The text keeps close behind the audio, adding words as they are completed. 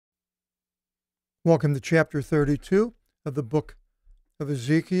Welcome to chapter 32 of the book of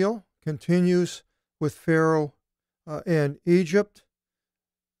Ezekiel. Continues with Pharaoh and Egypt.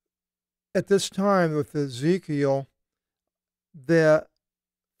 At this time with Ezekiel, the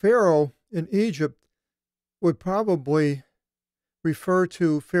Pharaoh in Egypt would probably refer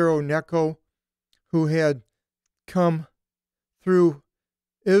to Pharaoh Necho, who had come through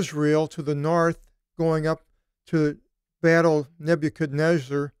Israel to the north, going up to battle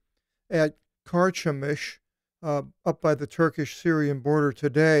Nebuchadnezzar at Carchemish, up by the Turkish-Syrian border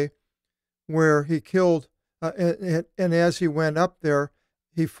today, where he killed, and as he went up there,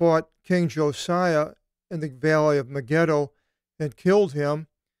 he fought King Josiah in the valley of Megiddo and killed him,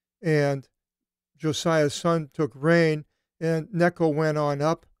 and Josiah's son took reign, and Necho went on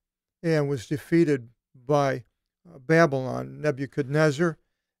up and was defeated by Babylon, Nebuchadnezzar,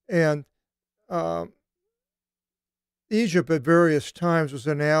 and Egypt at various times was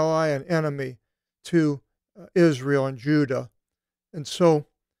an ally and enemy to Israel and Judah. And so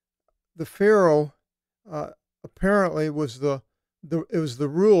the Pharaoh apparently was the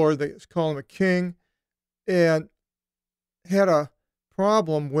ruler, they call him a king, and had a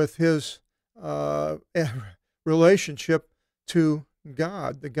problem with his relationship to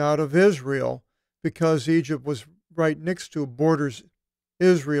God, the God of Israel, because Egypt was right next to borders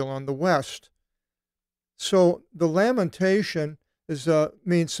Israel on the west. So the lamentation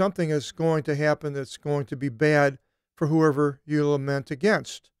means something is going to happen that's going to be bad for whoever you lament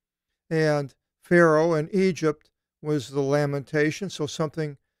against. And Pharaoh and Egypt was the lamentation, so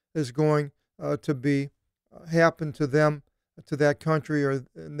something is going to be happen to them, to that country or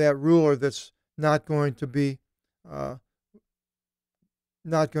that ruler that's not going to be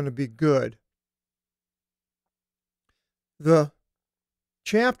good. The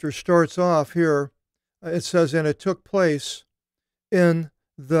chapter starts off here. It says, and it took place in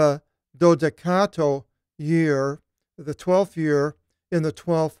the Dodecato year, the 12th year, in the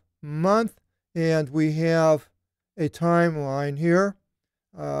 12th month. And we have a timeline here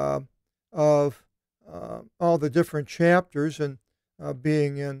of all the different chapters, and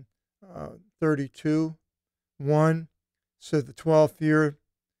being in 32:1, says the 12th year,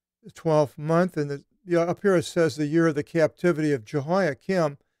 the 12th month. And up here it says the year of the captivity of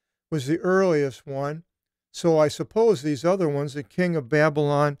Jehoiakim was the earliest one. So I suppose these other ones, the king of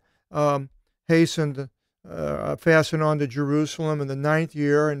Babylon fastened on to Jerusalem in the 9th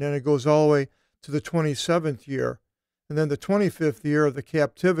year, and then it goes all the way to the 27th year. And then the 25th year of the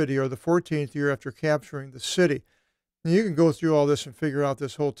captivity, or the 14th year after capturing the city. And you can go through all this and figure out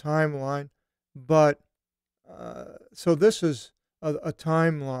this whole timeline. But so this is a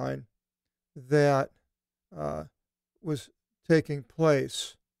timeline that was taking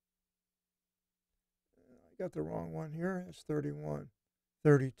place. Got the wrong one here. It's 31.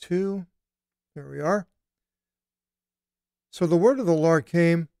 32. There we are. So the word of the Lord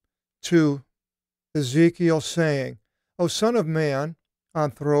came to Ezekiel, saying, O son of man,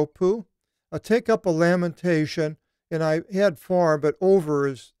 Anthropu, take up a lamentation, and I had far, but over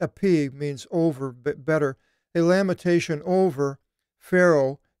is epi, means over, but better, a lamentation over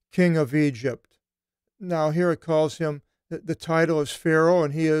Pharaoh, king of Egypt. Now here it calls him, the title is Pharaoh,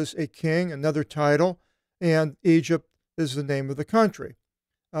 and he is a king, another title. And Egypt is the name of the country.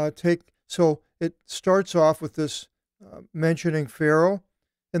 So it starts off with this mentioning Pharaoh.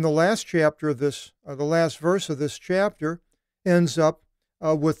 In the last chapter of this, the last verse of this chapter, ends up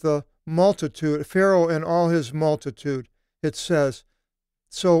with the multitude, Pharaoh and all his multitude, it says.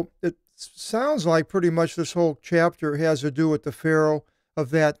 So it sounds like pretty much this whole chapter has to do with the Pharaoh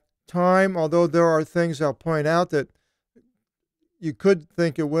of that time, although there are things I'll point out that you could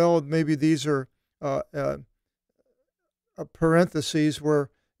think, well, maybe these are parentheses where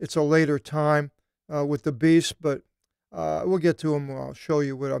it's a later time with the beast, but we'll get to them. I'll show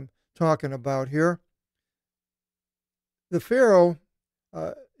you what I'm talking about here. The Pharaoh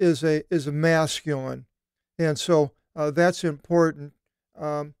is a masculine, and so that's important.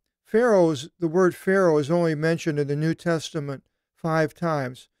 The word Pharaoh is only mentioned in the New Testament 5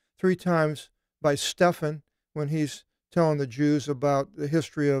 times, 3 times by Stephen when he's telling the Jews about the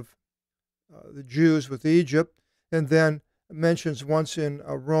history of the Jews with Egypt, and then mentions once in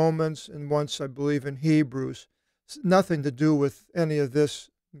Romans and once, I believe, in Hebrews. It's nothing to do with any of this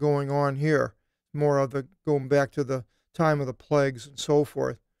going on here, more of the going back to the time of the plagues and so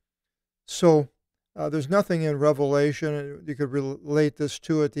forth. So there's nothing in Revelation you could relate this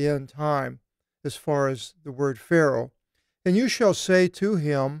to at the end time as far as the word Pharaoh. And you shall say to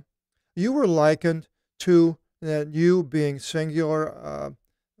him, you were likened to, that you being singular,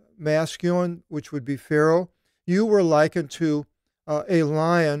 masculine, which would be Pharaoh, you were likened to a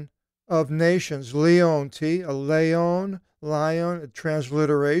lion of nations, leonti, a leon, lion, a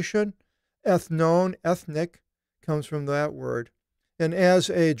transliteration, ethnon, ethnic, comes from that word, and as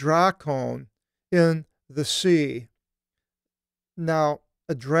a drakon in the sea. Now,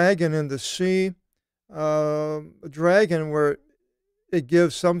 a dragon in the sea, a dragon where it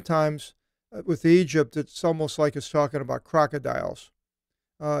gives sometimes, with Egypt, it's almost like it's talking about crocodiles.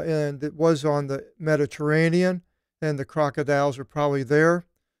 And it was on the Mediterranean, and the crocodiles are probably there.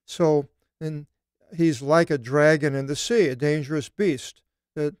 So, and he's like a dragon in the sea, a dangerous beast.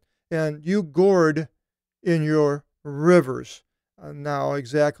 And you gored in your rivers. Now,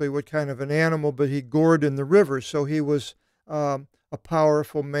 exactly what kind of an animal, but he gored in the rivers. So he was a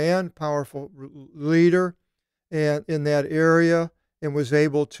powerful man, powerful leader, and in that area, and was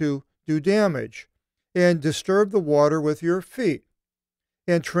able to do damage and disturb the water with your feet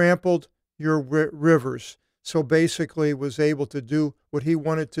and trampled your rivers. So basically was able to do what he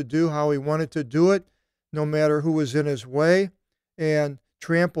wanted to do, how he wanted to do it, no matter who was in his way, and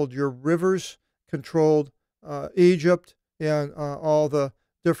trampled your rivers, controlled Egypt and all the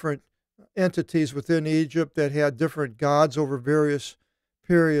different entities within Egypt that had different gods over various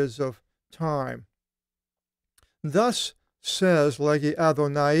periods of time. Thus says Legi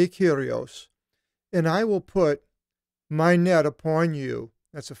Adonai Kyrios, and I will put my net upon you,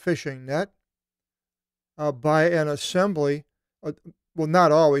 that's a fishing net, by an assembly, well,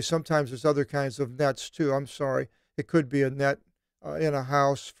 not always, sometimes there's other kinds of nets too, I'm sorry. It could be a net in a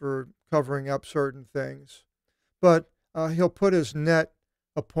house for covering up certain things. But he'll put his net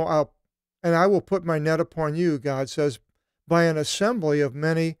upon, and I will put my net upon you, God says, by an assembly of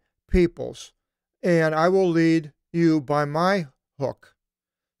many peoples, and I will lead you by my hook.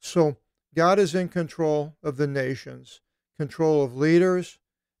 So God is in control of the nations, control of leaders,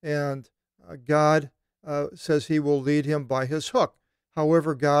 and God says he will lead him by his hook.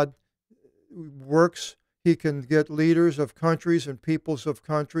 However God works, he can get leaders of countries and peoples of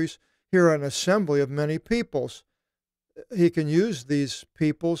countries. Here, an assembly of many peoples. He can use these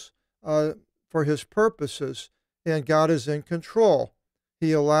peoples for his purposes, and God is in control.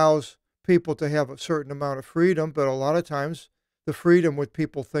 He allows people to have a certain amount of freedom, but a lot of times the freedom what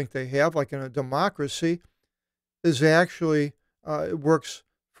people think they have, like in a democracy, is actually, it works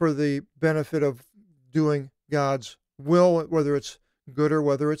for the benefit of doing God's will, whether it's good or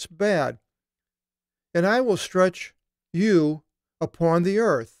whether it's bad. And I will stretch you upon the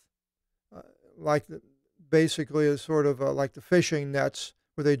earth, basically is sort of like the fishing nets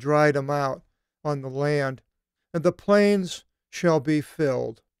where they dried them out on the land, and the plains shall be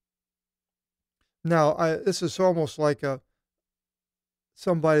filled. Now, this is almost like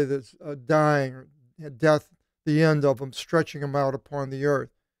somebody that's dying, or death, the end of them, stretching them out upon the earth.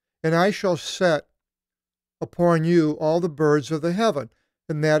 And I shall set upon you all the birds of the heaven,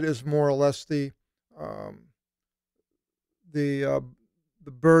 and that is more or less the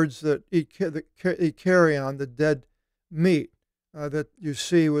birds that eat carrion, the dead meat that you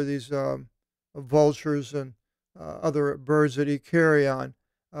see with these vultures and other birds that eat carrion.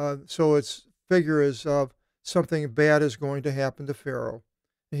 So its figure is of something bad is going to happen to Pharaoh.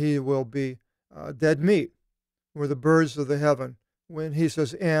 He will be dead meat, or the birds of the heaven. When he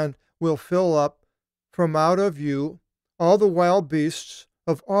says, and will fill up from out of you all the wild beasts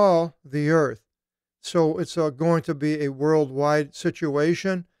of all the earth. So it's going to be a worldwide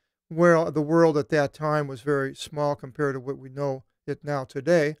situation where the world at that time was very small compared to what we know it now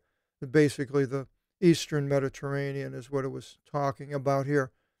today. Basically, the Eastern Mediterranean is what it was talking about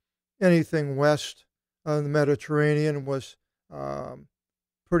here. Anything west of the Mediterranean was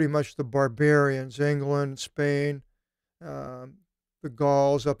pretty much the barbarians, England, Spain, the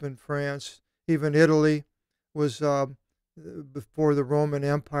Gauls up in France, even Italy was before the Roman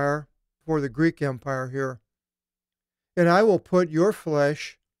Empire, before the Greek Empire here. And I will put your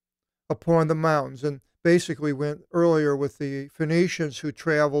flesh upon the mountains. And basically went earlier with the Phoenicians who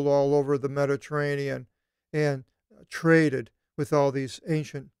traveled all over the Mediterranean and traded with all these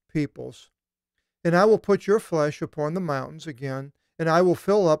ancient peoples. And I will put your flesh upon the mountains again, and I will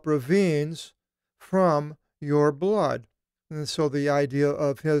fill up ravines from your blood. And so the idea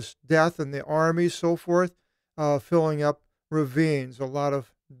of his death and the army, so forth, filling up ravines, a lot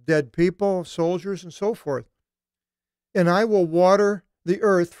of dead people, soldiers, and so forth. And I will water the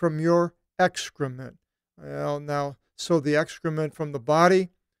earth from your excrement. Well, now, so the excrement from the body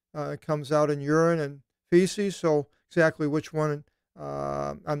comes out in urine and feces, so exactly which one,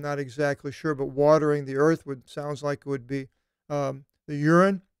 I'm not exactly sure, but watering the earth sounds like it would be the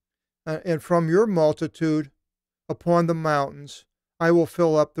urine. And from your multitude upon the mountains, I will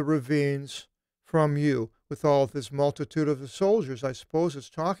fill up the ravines from you. with all of his multitude of the soldiers, I suppose it's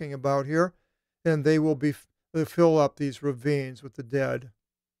talking about here, and they will fill up these ravines with the dead.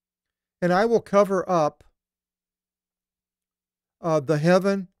 And I will cover up the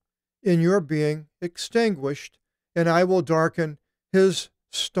heaven in your being extinguished, and I will darken his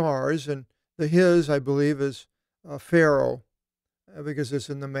stars. And the his, I believe, is Pharaoh, because it's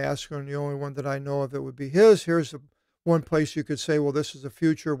in the masculine. The only one that I know of that would be his. Here's one place you could say, well, this is the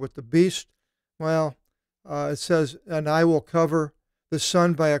future with the beast. Well, it says, and I will cover the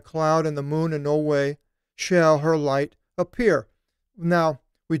sun by a cloud, and the moon in no way shall her light appear. Now,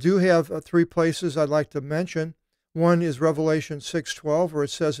 we do have 3 places I'd like to mention. One is Revelation 6:12, where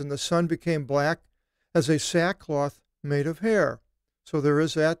it says, and the sun became black as a sackcloth made of hair. So there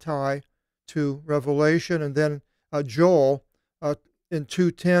is that tie to Revelation. And then Joel, in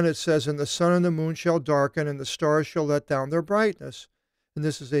 2:10, it says, and the sun and the moon shall darken, and the stars shall let down their brightness. And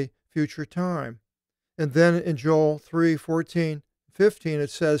this is a future time. And then in Joel 3:14, 15, it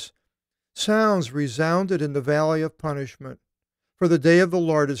says, sounds resounded in the valley of punishment. For the day of the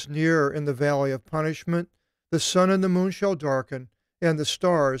Lord is near in the valley of punishment. The sun and the moon shall darken, and the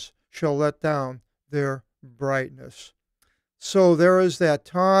stars shall let down their brightness. So there is that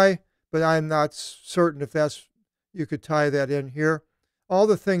tie, but I'm not certain if you could tie that in here. All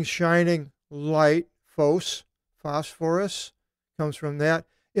the things shining light, phosphorus, comes from that.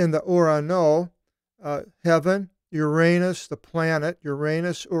 In the Urano, heaven, Uranus, the planet,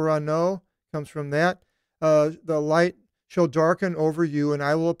 Uranus, Urano, comes from that. The light shall darken over you, and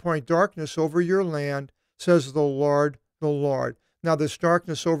I will appoint darkness over your land, says the Lord, the Lord. Now, this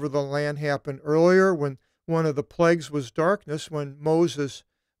darkness over the land happened earlier when one of the plagues was darkness, when Moses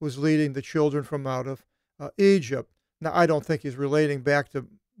was leading the children from out of Egypt. Now, I don't think he's relating back to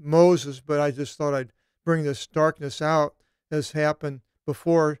Moses, but I just thought I'd bring this darkness out as happened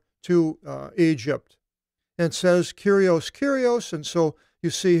before to Egypt. And it says, Kyrios, Kyrios, and so you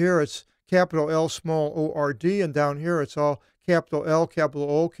see here it's capital L, small O-R-D, and down here it's all capital L, capital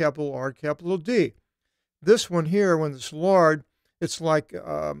O, capital R, capital D. This one here, when it's Lord, it's like this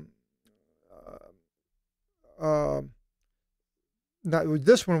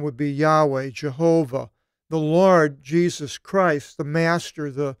one would be Yahweh, Jehovah, the Lord, Jesus Christ, the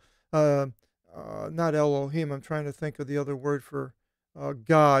Master, the not Elohim. I'm trying to think of the other word for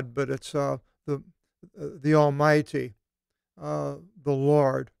God, but it's the Almighty, the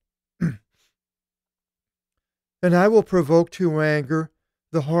Lord. And I will provoke to anger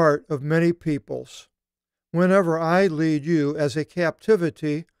the heart of many peoples, whenever I lead you as a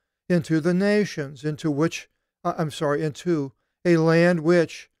captivity into the nations, into a land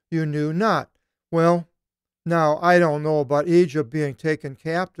which you knew not. Well, now I don't know about Egypt being taken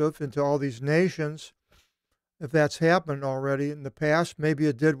captive into all these nations, if that's happened already in the past. Maybe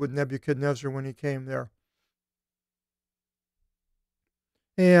it did with Nebuchadnezzar when he came there.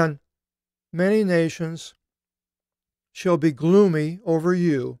 And many nations shall be gloomy over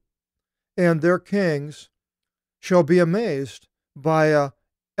you, and their kings shall be amazed by a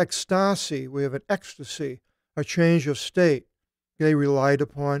ecstasy. We have an ecstasy, a change of state. They relied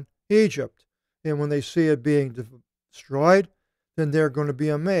upon Egypt. And when they see it being destroyed, then they're going to be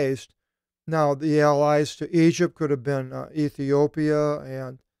amazed. Now, the allies to Egypt could have been Ethiopia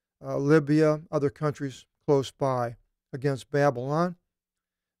and Libya, other countries close by against Babylon.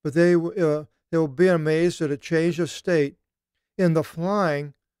 But they will be amazed at a change of state in the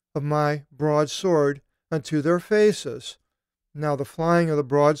flying of my broadsword unto their faces. Now, the flying of the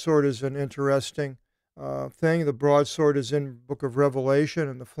broadsword is an interesting thing. The broadsword is in the book of Revelation,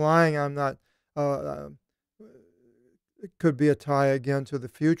 and the flying, I'm not, it could be a tie again to the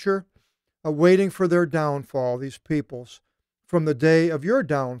future. Waiting for their downfall, these peoples, from the day of your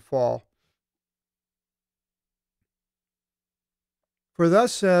downfall. For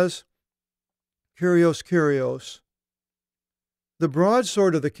thus says Kyrios, Kyrios, the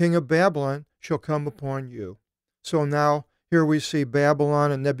broadsword of the king of Babylon shall come upon you. So now here we see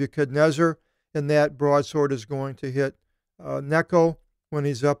Babylon and Nebuchadnezzar, and that broadsword is going to hit Necho when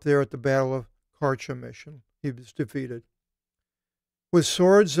he's up there at the Battle of Carchemish, and he was defeated. With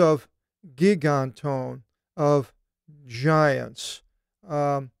swords of giganton, of giants.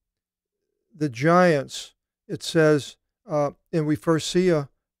 The giants, it says, and we first see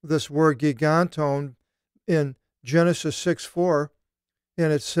this word giganton in Genesis 6:4,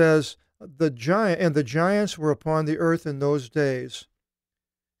 and it says, the giants were upon the earth in those days.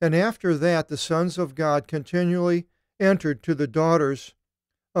 And after that, the sons of God continually entered to the daughters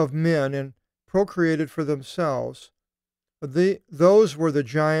of men and procreated for themselves. Those were the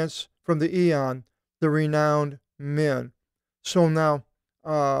giants from the eon, the renowned men. So now,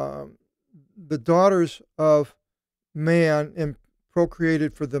 the daughters of man and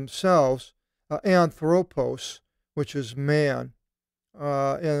procreated for themselves, anthropos, which is man,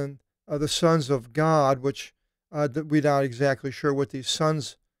 and the sons of God, which we're not exactly sure what these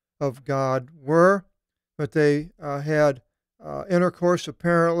sons of God were, but they had intercourse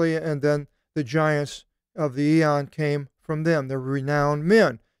apparently, and then the giants of the eon came from them. They're renowned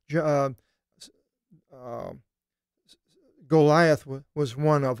men. Goliath was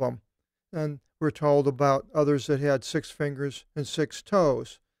one of them. And we're told about others that had 6 fingers and 6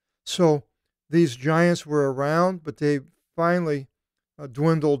 toes. So these giants were around, but they finally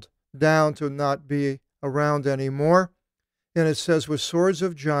dwindled down to not be around anymore. And it says, with swords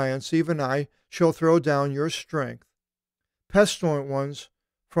of giants, even I shall throw down your strength, pestilent ones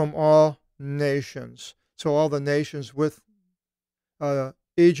from all nations. So all the nations with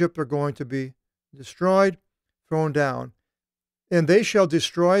Egypt are going to be destroyed, thrown down. And they shall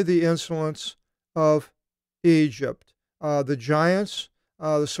destroy the insolence of Egypt. The giants,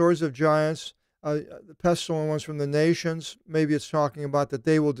 the swords of giants, the pestilent ones from the nations, maybe it's talking about that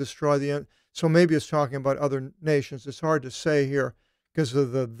they will destroy the, so maybe it's talking about other nations. It's hard to say here because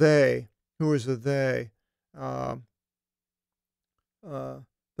of the they. Who is the they?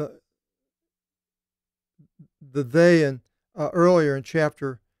 The they in earlier in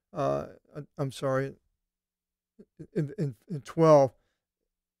chapter, I'm sorry, in 12,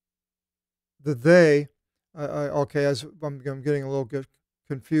 the they, okay, as I'm getting a little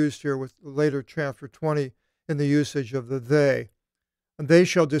confused here with later chapter 20 in the usage of the they. And they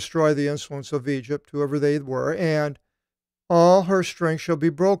shall destroy the insolence of Egypt, whoever they were, and all her strength shall be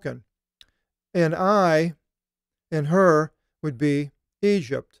broken. And I and her would be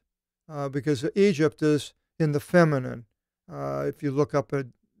Egypt, because Egypt is in the feminine. If you look up at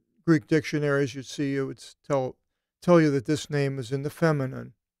Greek dictionaries, you'd see it would tell you that this name is in the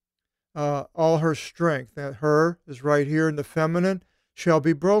feminine. All her strength, that her is right here in the feminine, shall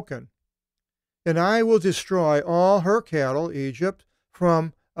be broken. And I will destroy all her cattle, Egypt,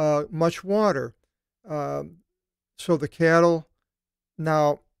 from much water. So the cattle,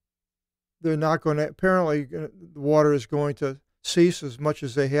 now, they're not going to, apparently the water is going to cease as much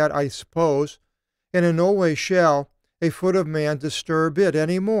as they had, I suppose. And in no way shall a foot of man disturb it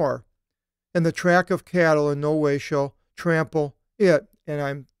any more. And the track of cattle in no way shall trample it. And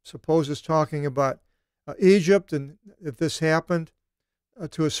I suppose it's talking about Egypt, and if this happened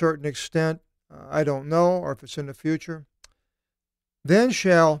to a certain extent, I don't know, or if it's in the future. Then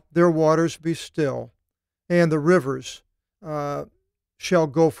shall their waters be still, and the rivers shall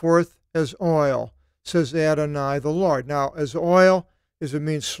go forth as oil, says Adonai the Lord. Now, as oil, does it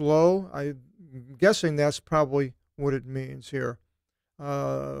mean slow? I'm guessing that's probably what it means here,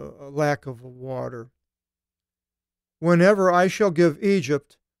 a lack of water. Whenever I shall give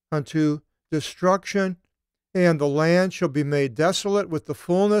Egypt unto destruction, and the land shall be made desolate with the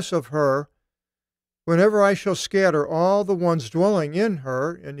fullness of her, whenever I shall scatter all the ones dwelling in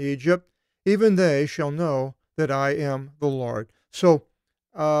her, in Egypt, even they shall know that I am the Lord. So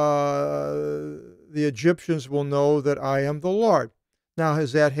the Egyptians will know that I am the Lord. Now,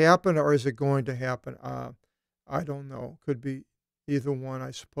 has that happened, or is it going to happen? I don't know. Could be either one,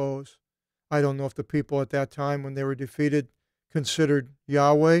 I suppose. I don't know if the people at that time, when they were defeated, considered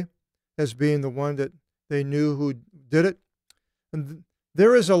Yahweh as being the one that they knew who did it. And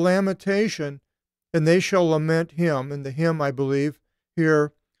there is a lamentation, and they shall lament him. And the him, I believe,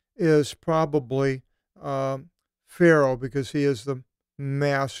 here is probably Pharaoh, because he is the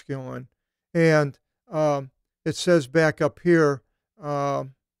masculine. And it says back up here, well,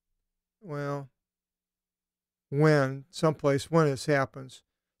 when, someplace, when this happens.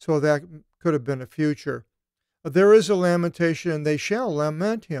 So that could have been a future. There is a lamentation, and they shall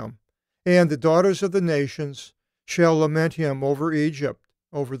lament him. And the daughters of the nations shall lament him over Egypt,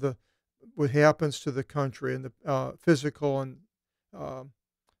 over what happens to the country, and the physical and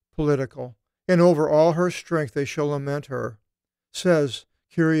political. And over all her strength they shall lament her, says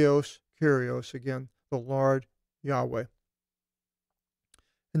Kyrios, Kyrios, again, the Lord Yahweh.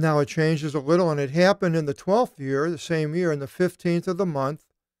 And now it changes a little, and it happened in the 12th year, the same year, in the 15th of the month.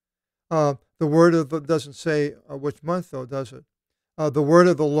 The word of the, doesn't say which month, though, does it? The word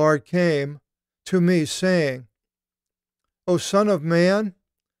of the Lord came to me, saying, O son of man,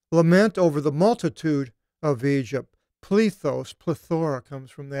 lament over the multitude of Egypt. Plethos, plethora comes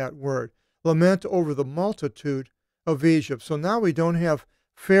from that word. Lament over the multitude of Egypt. So now we don't have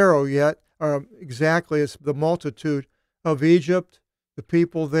Pharaoh yet, or exactly, it's the multitude of Egypt, the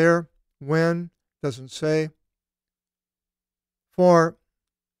people there. When, doesn't say. For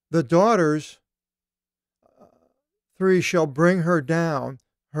the daughters, 3 shall bring her down,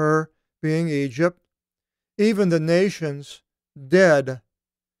 her being Egypt, even the nations dead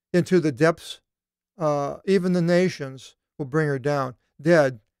into the depths, even the nations will bring her down,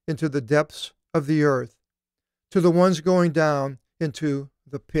 dead into the depths of the earth, to the ones going down into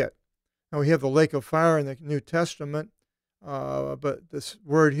the pit. Now we have the lake of fire in the New Testament, but this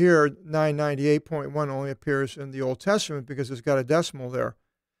word here, 998.1, only appears in the Old Testament because it's got a decimal there.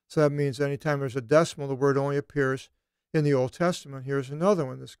 So that means anytime there's a decimal, the word only appears in the Old Testament. Here's another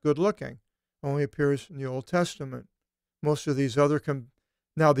one that's good looking. Only appears in the Old Testament. Most of these other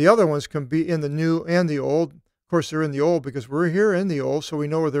now the other ones can be in the New and the Old. Of course, they're in the Old because we're here in the Old, so we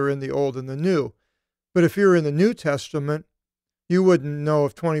know where they're in the Old and the New. But if you're in the New Testament, you wouldn't know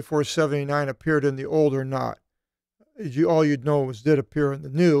if 2479 appeared in the Old or not. All you'd know was did appear in the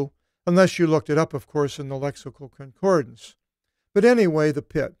New, unless you looked it up, of course, in the lexical concordance. But anyway, the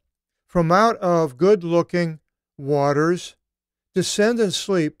pit. From out of good-looking waters, descend and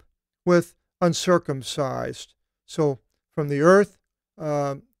sleep with uncircumcised. So from the earth,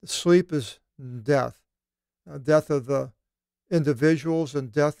 sleep is death. Death of the individuals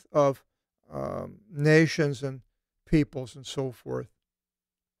and death of nations and peoples and so forth.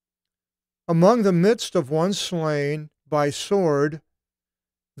 Among the midst of one slain by sword,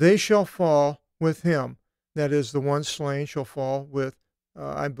 they shall fall with him. That is, the one slain shall fall with,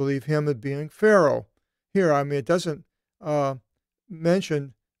 I believe, him as being Pharaoh. Here, I mean, it doesn't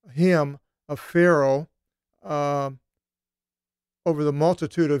mention him, a Pharaoh, over the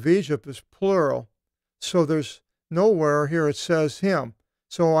multitude of Egypt is plural. So there's nowhere here it says him.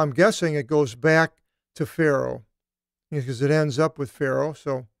 So I'm guessing it goes back to Pharaoh because it ends up with Pharaoh.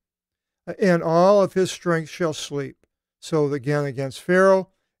 So, and all of his strength shall sleep. So again, against Pharaoh.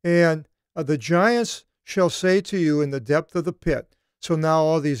 And the giants shall say to you in the depth of the pit. So now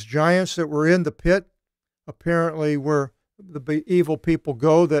all these giants that were in the pit apparently were the evil people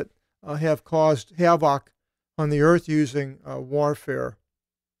go that have caused havoc on the earth using warfare.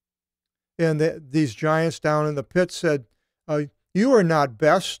 And these giants down in the pit said, you are not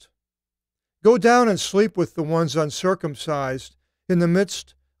best. Go down and sleep with the ones uncircumcised in the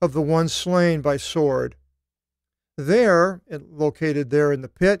midst of the ones slain by sword. There, located there in the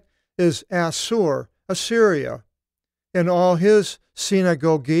pit, is Assur, Assyria, and all his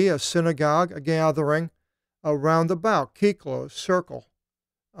synagogue, a synagogue, a gathering around about, Kiklos, circle,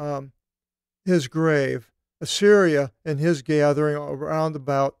 his grave. Assyria and his gathering around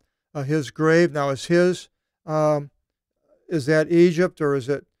about his grave. Now, is that Egypt, or is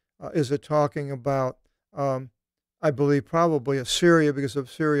it talking about, I believe, probably Assyria, because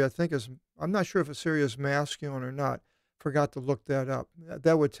Assyria, I think, I'm not sure if Assyria is masculine or not. Forgot to look that up.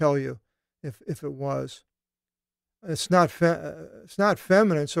 That would tell you if it was. It's not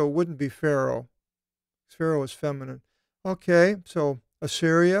feminine, so it wouldn't be Pharaoh. Pharaoh is feminine. Okay, so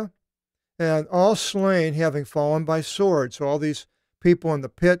Assyria, and all slain having fallen by sword. So all these people in the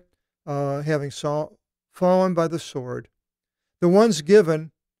pit having fallen by the sword. The ones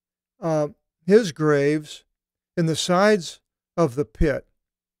given his graves in the sides of the pit,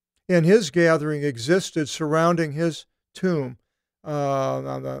 and his gathering existed surrounding his tomb,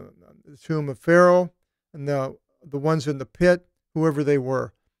 the tomb of Pharaoh, and the ones in the pit, whoever they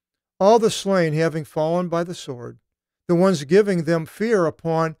were. All the slain having fallen by the sword, the ones giving them fear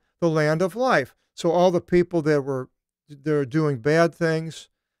upon the land of life. So all the people that were doing bad things,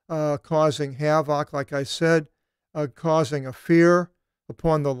 causing havoc, like I said, causing a fear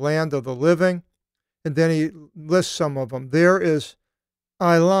upon the land of the living. And then he lists some of them. There is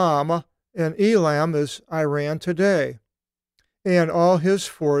Elam, and Elam is Iran today, and all his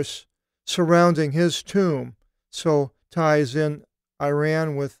force surrounding his tomb. So ties in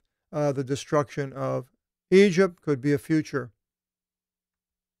Iran with the destruction of Egypt, could be a future.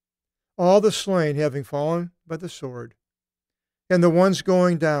 All the slain having fallen by the sword, and the ones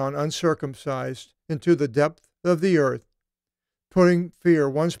going down uncircumcised into the depth of the earth, putting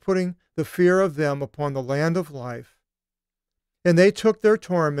the fear of them upon the land of life. And they took their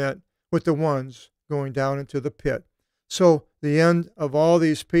torment with the ones going down into the pit. So the end of all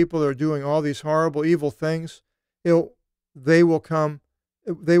these people that are doing all these horrible, evil things, they will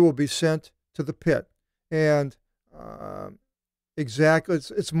be sent to the pit. And exactly,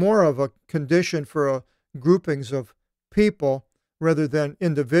 it's more of a condition for groupings of people rather than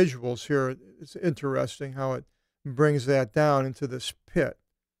individuals here. It's interesting how it brings that down into this pit.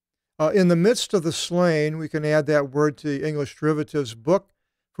 In the midst of the slain, we can add that word to the English Derivatives book.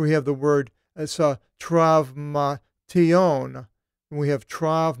 We have the word, it's a travmation, and we have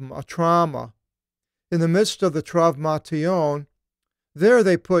trauma. In the midst of the travmation, there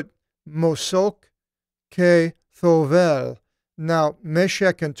they put Mosok ke Thovel. Now,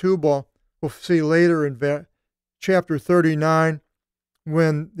 Meshech and Tubal we'll see later in chapter 39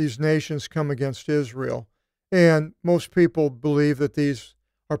 when these nations come against Israel. And most people believe that these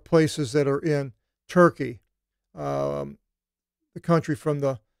are places that are in Turkey, the country from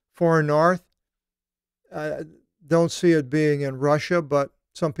the far north. I don't see it being in Russia, but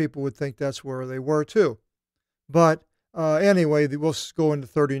some people would think that's where they were too. But anyway, we'll go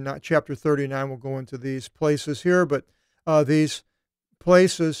into chapter 39. We'll go into these places here, but these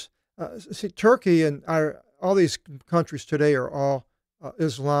places, see, Turkey and all these countries today are all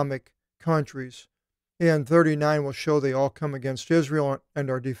Islamic countries. And 39 will show they all come against Israel and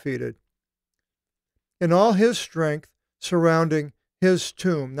are defeated. And all his strength surrounding his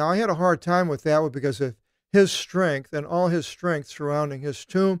tomb. Now, I had a hard time with that one because of his strength and all his strength surrounding his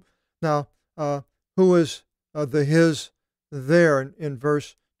tomb. Now, who is the his there in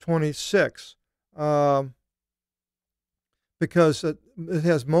verse 26? Because it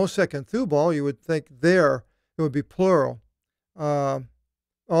has Mosek and Thubal, you would think there it would be plural.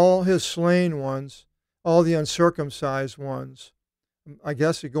 All his slain ones, all the uncircumcised ones. I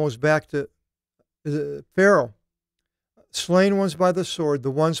guess it goes back to Pharaoh. Slain ones by the sword,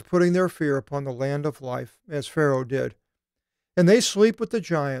 the ones putting their fear upon the land of life, as Pharaoh did. And they sleep with the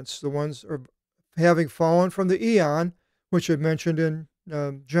giants, the ones are having fallen from the eon, which I mentioned in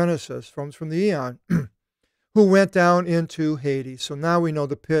Genesis, from the eon, who went down into Hades. So now we know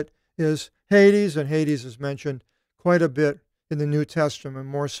the pit is Hades, and Hades is mentioned quite a bit in the New Testament,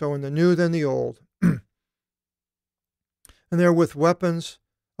 more so in the New than the Old. And they're with weapons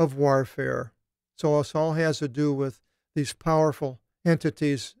of warfare. So this all has to do with these powerful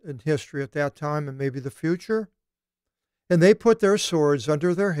entities in history at that time and maybe the future. And they put their swords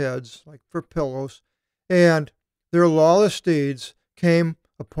under their heads, like for pillows, and their lawless deeds came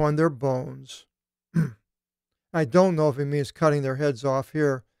upon their bones. I don't know if it means cutting their heads off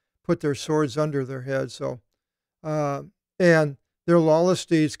here, put their swords under their heads. So, and their lawless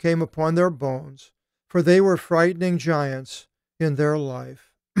deeds came upon their bones, for they were frightening giants in their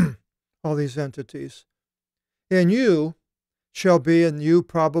life. All these entities. And you shall be, and you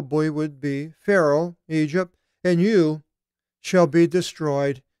probably would be Pharaoh, Egypt, and you shall be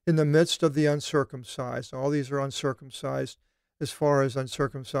destroyed in the midst of the uncircumcised. All these are uncircumcised as far as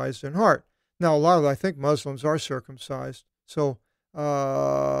uncircumcised in heart. Now, a lot of, I think Muslims are circumcised. So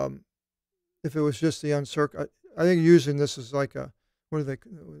if it was just the uncircumcised, I think using this as like a, what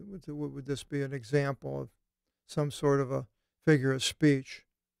would this be, an example of some sort of a figure of speech?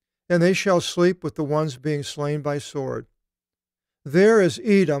 And they shall sleep with the ones being slain by sword. There is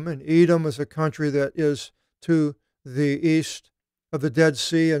Edom, and Edom is a country that is to the east of the Dead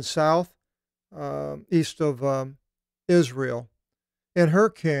Sea and south, east of Israel. And her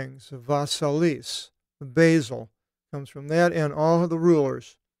kings, Vasalis, Basil, comes from that, and all of the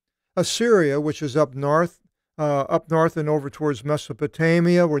rulers. Assyria, which is up north and over towards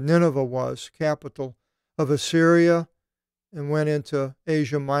Mesopotamia, where Nineveh was, capital of Assyria, and went into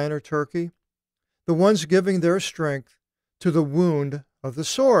Asia Minor, Turkey. The ones giving their strength to the wound of the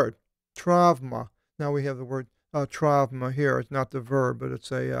sword, travma. Now we have the word travma here. It's not the verb, but it's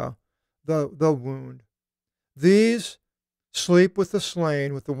the wound. These sleep with the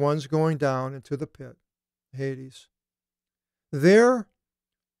slain, with the ones going down into the pit, Hades. There,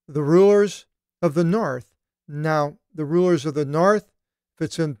 the rulers of the north. Now, the rulers of the north, if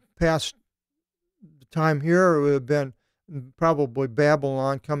it's in past time here, it would have been probably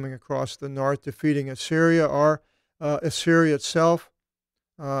Babylon coming across the north, defeating Assyria, or Assyria itself,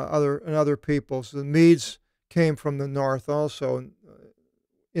 and other peoples. The Medes came from the north also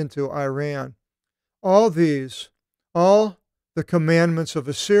into Iran. All these, all the commandments of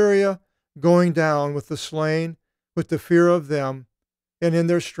Assyria going down with the slain, with the fear of them, and in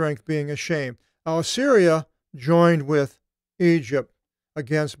their strength being ashamed. Now, Assyria joined with Egypt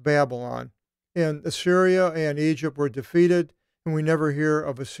against Babylon. And Assyria and Egypt were defeated, and we never hear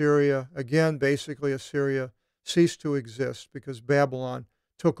of Assyria again. Basically, Assyria ceased to exist because Babylon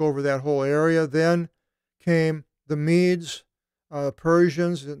took over that whole area. Then came the Medes,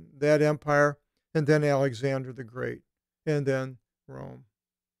 Persians, and that empire, and then Alexander the Great, and then Rome.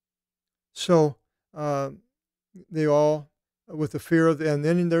 So they all, with the fear of, and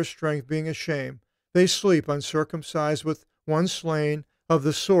then in their strength being ashamed, they sleep uncircumcised with one slain of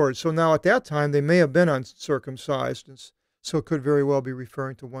the sword. So now at that time, they may have been uncircumcised, and so it could very well be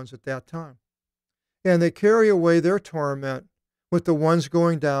referring to ones at that time. And they carry away their torment with the ones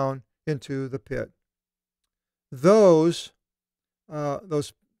going down into the pit. Those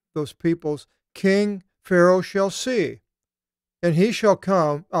peoples, King Pharaoh shall see, and he shall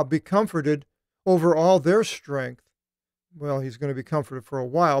be comforted over all their strength. well, he's going to be comforted for a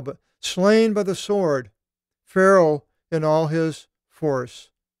while, but slain by the sword, Pharaoh and all his force,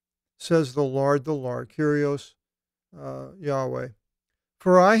 says the Lord, Kyrios Yahweh.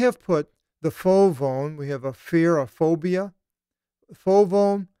 For I have put the phobon, we have a fear, a phobia,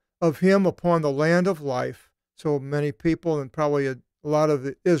 phobon of him upon the land of life. So many people, and probably a lot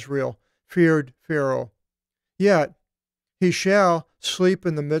of Israel, feared Pharaoh. Yet he shall sleep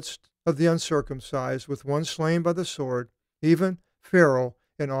in the midst of the uncircumcised, with one slain by the sword, even Pharaoh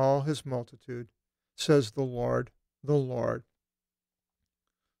and all his multitude, says the Lord, the Lord.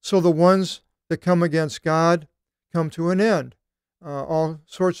 So the ones that come against God come to an end. All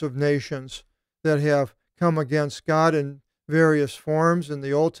sorts of nations that have come against God in various forms in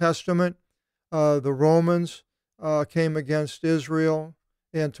the Old Testament. The Romans came against Israel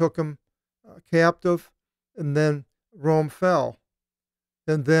and took them captive, and then Rome fell.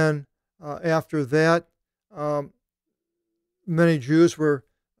 And then after that, many Jews were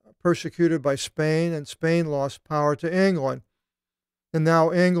persecuted by Spain, and Spain lost power to England. And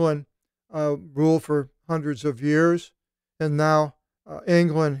now England ruled for hundreds of years, and now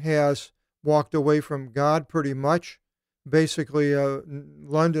England has walked away from God pretty much. Basically,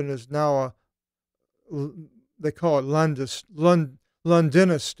 London is now they call it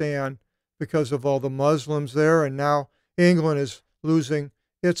Londonistan because of all the Muslims there, and now England is losing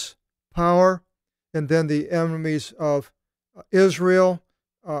its power. And then the enemies of Israel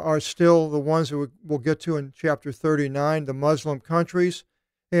are still the ones that we'll get to in chapter 39, the Muslim countries,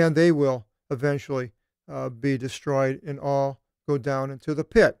 and they will eventually be destroyed and all go down into the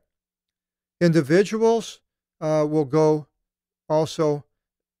pit. Individuals will go also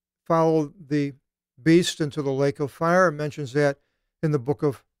follow the beast into the lake of fire. It mentions that in the book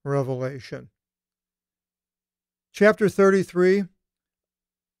of Revelation. Chapter 33,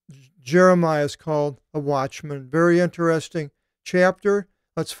 Jeremiah is called a watchman. Very interesting chapter.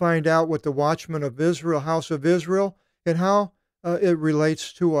 Let's find out what the watchman of Israel, house of Israel, and how it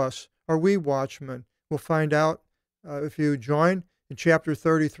relates to us. Are we watchmen? We'll find out if you join in chapter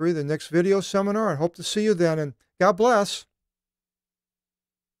 33, the next video seminar. I hope to see you then, and God bless.